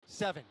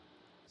7,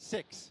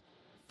 6,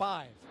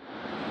 5.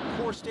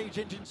 Core stage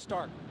engine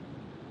start.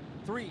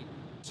 3,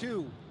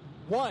 2,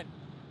 1.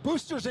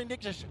 Boosters in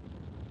ignition.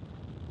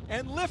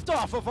 And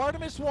liftoff of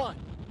Artemis 1.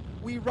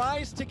 We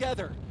rise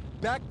together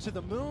back to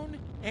the moon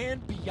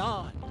and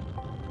beyond.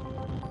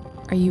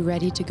 Are you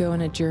ready to go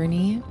on a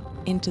journey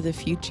into the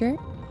future?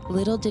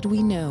 Little did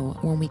we know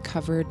when we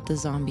covered the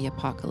zombie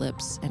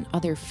apocalypse and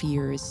other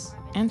fears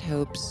and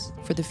hopes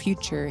for the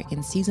future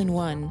in season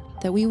 1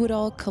 that we would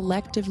all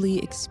collectively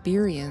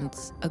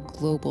experience a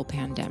global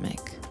pandemic.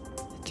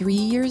 3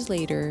 years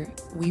later,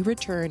 we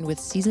return with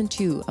season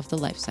 2 of The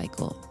Life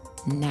Cycle.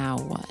 Now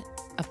What?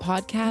 A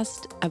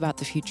podcast about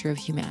the future of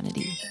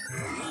humanity.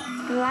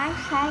 The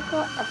Life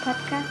Cycle, a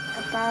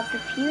podcast about the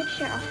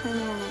future of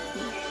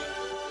humanity.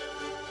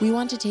 We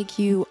want to take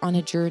you on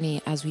a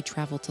journey as we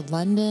travel to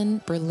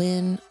London,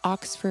 Berlin,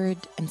 Oxford,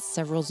 and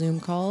several Zoom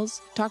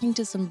calls, talking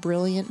to some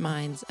brilliant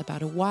minds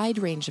about a wide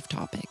range of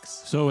topics.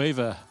 So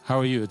Ava, how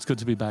are you? It's good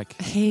to be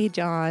back. Hey,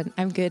 John.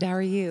 I'm good. How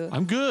are you?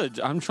 I'm good.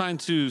 I'm trying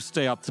to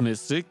stay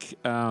optimistic.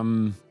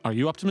 Are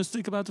you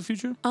optimistic about the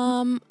future?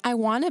 I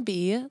want to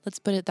be. Let's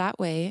put it that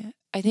way.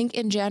 I think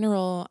in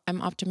general,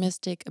 I'm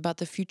optimistic about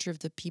the future of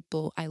the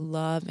people I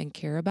love and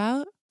care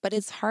about. But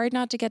it's hard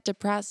not to get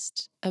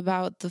depressed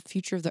about the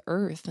future of the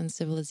earth and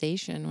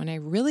civilization when I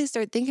really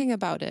start thinking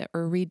about it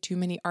or read too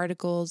many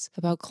articles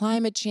about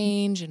climate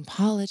change and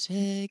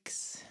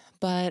politics.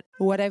 But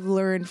what I've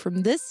learned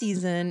from this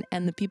season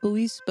and the people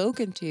we've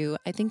spoken to,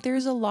 I think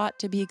there's a lot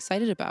to be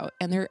excited about.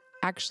 And there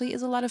actually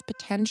is a lot of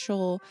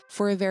potential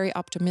for a very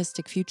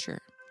optimistic future.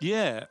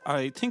 Yeah,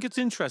 I think it's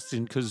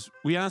interesting because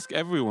we ask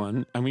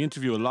everyone and we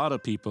interview a lot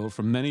of people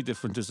from many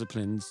different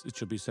disciplines, it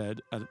should be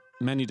said, at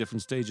many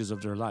different stages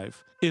of their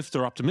life, if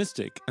they're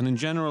optimistic. And in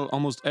general,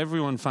 almost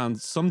everyone found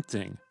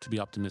something to be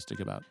optimistic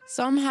about.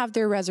 Some have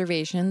their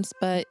reservations,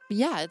 but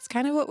yeah, it's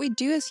kind of what we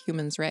do as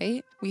humans,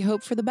 right? We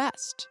hope for the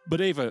best.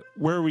 But Ava,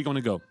 where are we going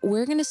to go?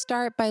 We're going to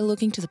start by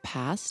looking to the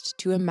past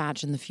to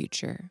imagine the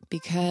future,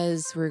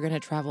 because we're going to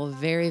travel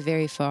very,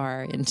 very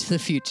far into the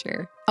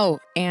future. Oh,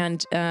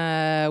 and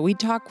we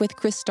talk with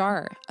Chris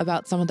Starr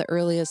about some of the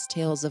earliest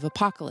tales of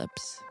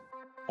apocalypse.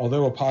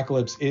 Although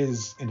apocalypse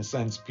is, in a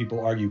sense,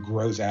 people argue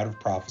grows out of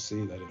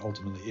prophecy, that it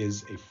ultimately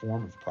is a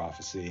form of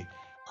prophecy.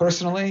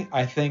 Personally,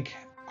 I think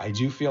I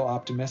do feel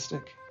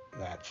optimistic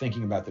that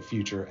thinking about the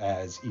future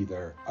as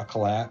either a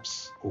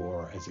collapse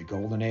or as a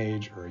golden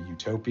age or a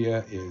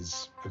utopia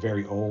is a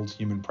very old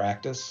human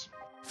practice.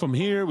 From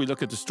here, we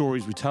look at the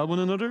stories we tell one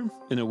another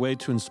in a way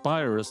to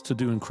inspire us to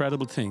do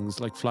incredible things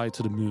like fly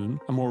to the moon,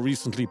 and more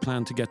recently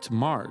plan to get to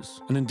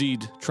Mars, and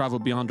indeed travel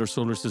beyond our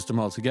solar system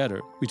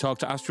altogether. We talk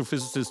to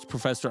astrophysicist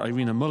Professor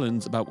Irina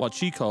Mullins about what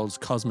she calls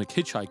cosmic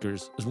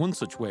hitchhikers as one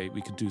such way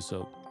we could do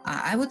so.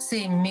 I would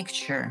say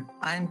mixture.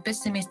 I'm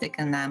pessimistic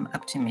and I'm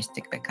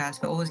optimistic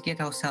because we always get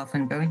ourselves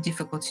in very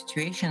difficult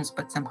situations,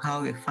 but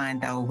somehow we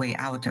find our way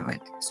out of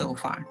it so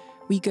far.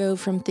 We go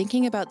from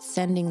thinking about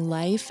sending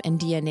life and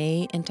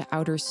DNA into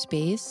outer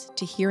space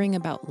to hearing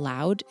about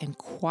loud and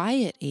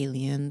quiet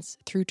aliens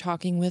through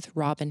talking with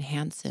Robin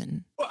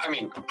Hansen. Well, I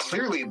mean,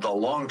 clearly the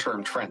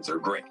long-term trends are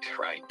great,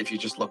 right? If you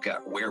just look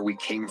at where we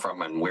came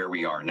from and where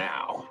we are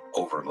now,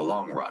 over the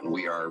long run,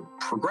 we are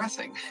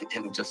progressing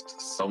in just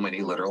so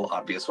many literal,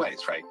 obvious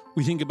ways, right?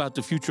 We think about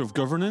the future of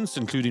governance,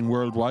 including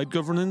worldwide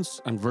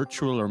governance and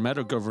virtual or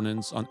meta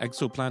governance on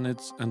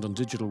exoplanets and on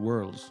digital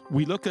worlds.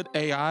 We look at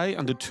AI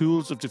and the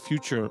tools of the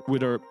future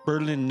with our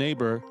Berlin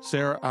neighbor,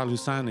 Sarah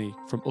Al-Husani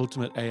from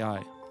Ultimate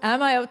AI.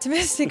 Am I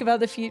optimistic about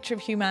the future of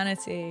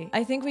humanity?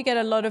 I think we get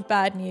a lot of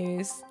bad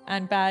news,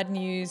 and bad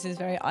news is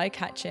very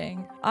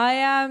eye-catching. I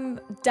am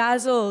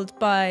dazzled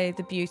by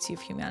the beauty of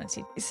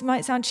humanity. This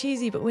might sound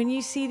cheesy, but when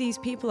you see these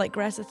people like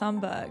Greta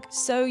Thunberg,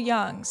 so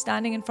young,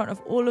 standing in front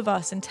of all of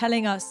us and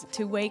telling us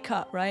to wake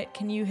up, right?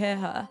 Can you hear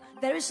her?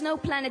 There is no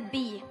planet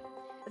B.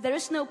 There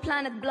is no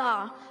planet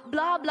blah,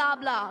 blah, blah,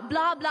 blah,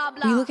 blah, blah,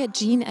 blah. We look at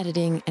gene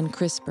editing and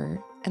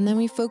CRISPR, and then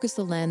we focus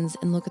the lens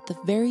and look at the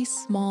very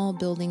small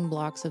building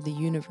blocks of the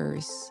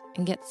universe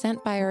and get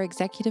sent by our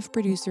executive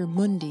producer,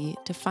 Mundi,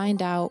 to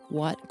find out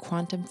what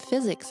quantum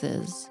physics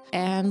is.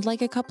 And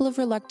like a couple of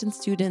reluctant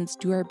students,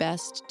 do our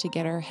best to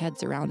get our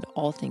heads around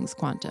all things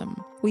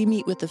quantum. We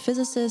meet with the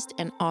physicist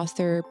and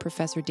author,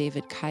 Professor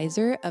David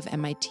Kaiser of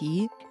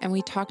MIT, and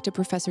we talk to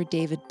Professor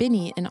David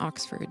Binney in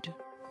Oxford.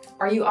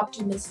 Are you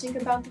optimistic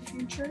about the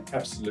future?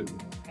 Absolutely.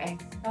 Okay.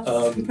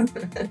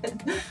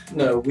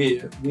 No,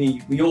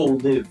 we all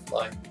live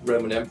like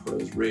Roman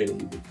emperors,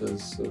 really,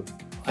 because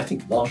I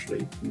think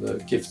largely from the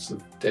gifts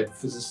of dead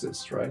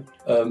physicists, right?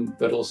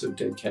 But also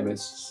dead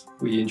chemists.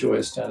 We enjoy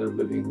a standard of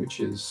living which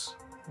is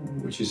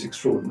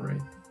extraordinary.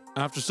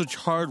 After such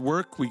hard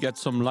work, we get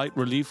some light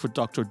relief with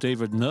Dr.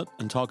 David Nutt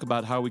and talk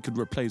about how we could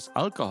replace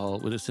alcohol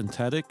with a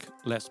synthetic,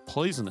 less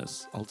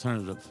poisonous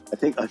alternative. I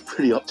think I'm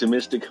pretty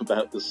optimistic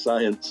about the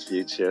science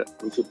future.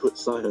 We could put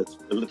science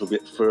a little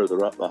bit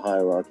further up the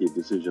hierarchy of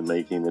decision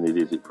making than it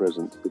is at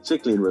present,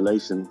 particularly in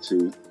relation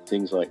to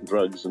things like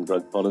drugs and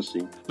drug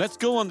policy. Let's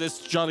go on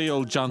this jolly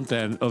old jaunt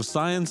then of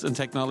science and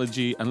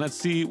technology, and let's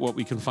see what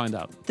we can find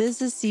out.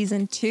 This is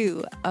season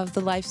 2 of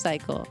The Life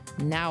Cycle.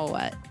 Now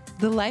what?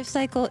 The Life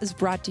Cycle is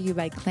brought to you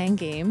by Clan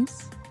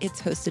Games. It's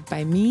hosted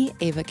by me,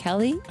 Ava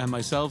Kelly. And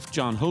myself,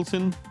 John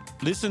Hulton.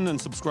 Listen and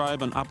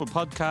subscribe on Apple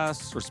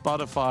Podcasts or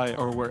Spotify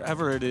or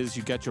wherever it is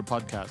you get your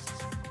podcasts.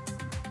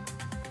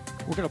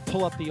 We're going to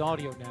pull up the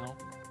audio now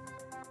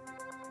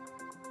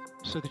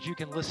so that you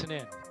can listen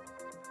in.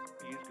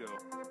 Please go.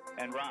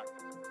 And rock.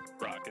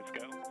 Rock is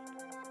go.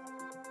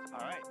 All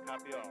right,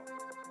 copy all.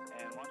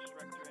 And launch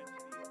director.